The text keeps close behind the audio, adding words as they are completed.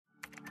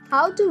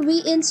How to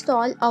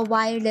reinstall a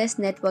wireless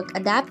network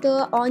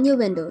adapter on your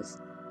Windows.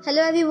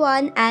 Hello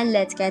everyone, and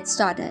let's get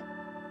started.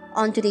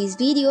 On today's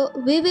video,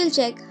 we will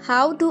check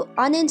how to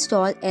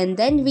uninstall and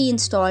then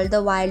reinstall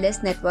the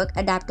wireless network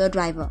adapter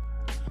driver.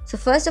 So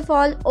first of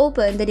all,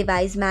 open the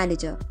device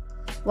manager.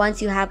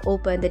 Once you have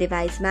opened the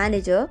device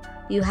manager,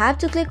 you have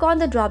to click on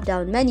the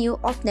drop-down menu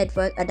of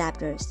network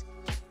adapters.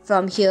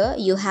 From here,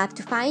 you have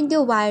to find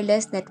your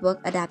wireless network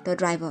adapter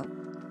driver.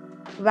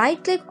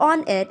 Right-click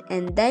on it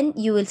and then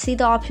you will see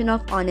the option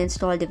of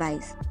uninstall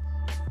device.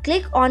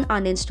 Click on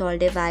uninstall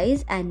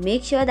device and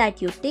make sure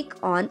that you tick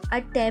on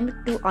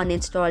attempt to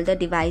uninstall the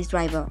device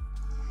driver.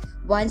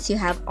 Once you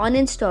have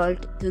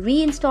uninstalled, to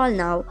reinstall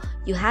now,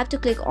 you have to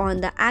click on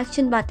the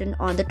action button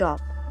on the top.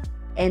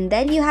 And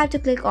then you have to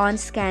click on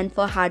scan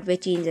for hardware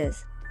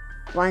changes.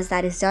 Once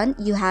that is done,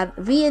 you have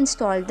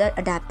reinstalled the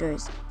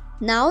adapters.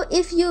 Now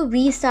if you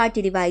restart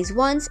your device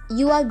once,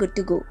 you are good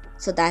to go.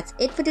 So that's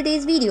it for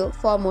today's video.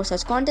 For more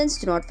such contents,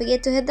 do not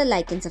forget to hit the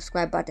like and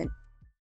subscribe button.